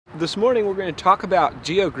this morning we're going to talk about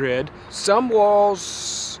geogrid. Some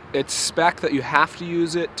walls, it's spec that you have to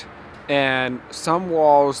use it, and some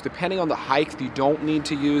walls, depending on the height, you don't need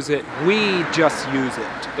to use it. We just use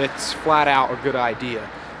it. It's flat out a good idea.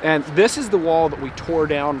 And this is the wall that we tore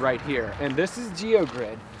down right here. And this is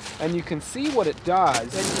geogrid. And you can see what it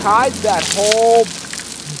does. It ties that whole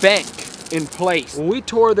bank in place. When we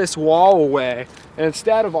tore this wall away, and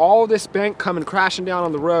instead of all of this bank coming crashing down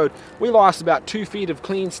on the road, we lost about 2 feet of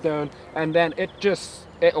clean stone, and then it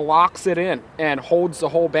locks it in and holds the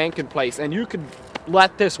whole bank in place. And you could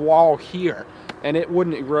let this wall here and it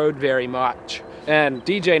wouldn't erode very much. And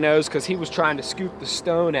DJ knows, because he was trying to scoop the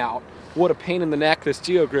stone out, what a pain in the neck this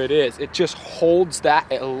geogrid is. It just holds that,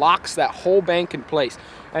 it locks that whole bank in place.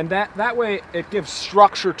 And that way it gives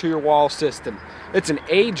structure to your wall system. It's an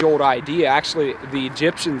age-old idea. Actually, the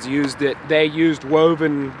Egyptians used it. They used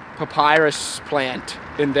woven papyrus plant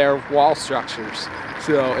in their wall structures.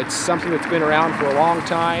 So it's something that's been around for a long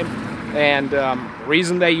time. And the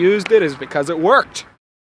reason they used it is because it worked.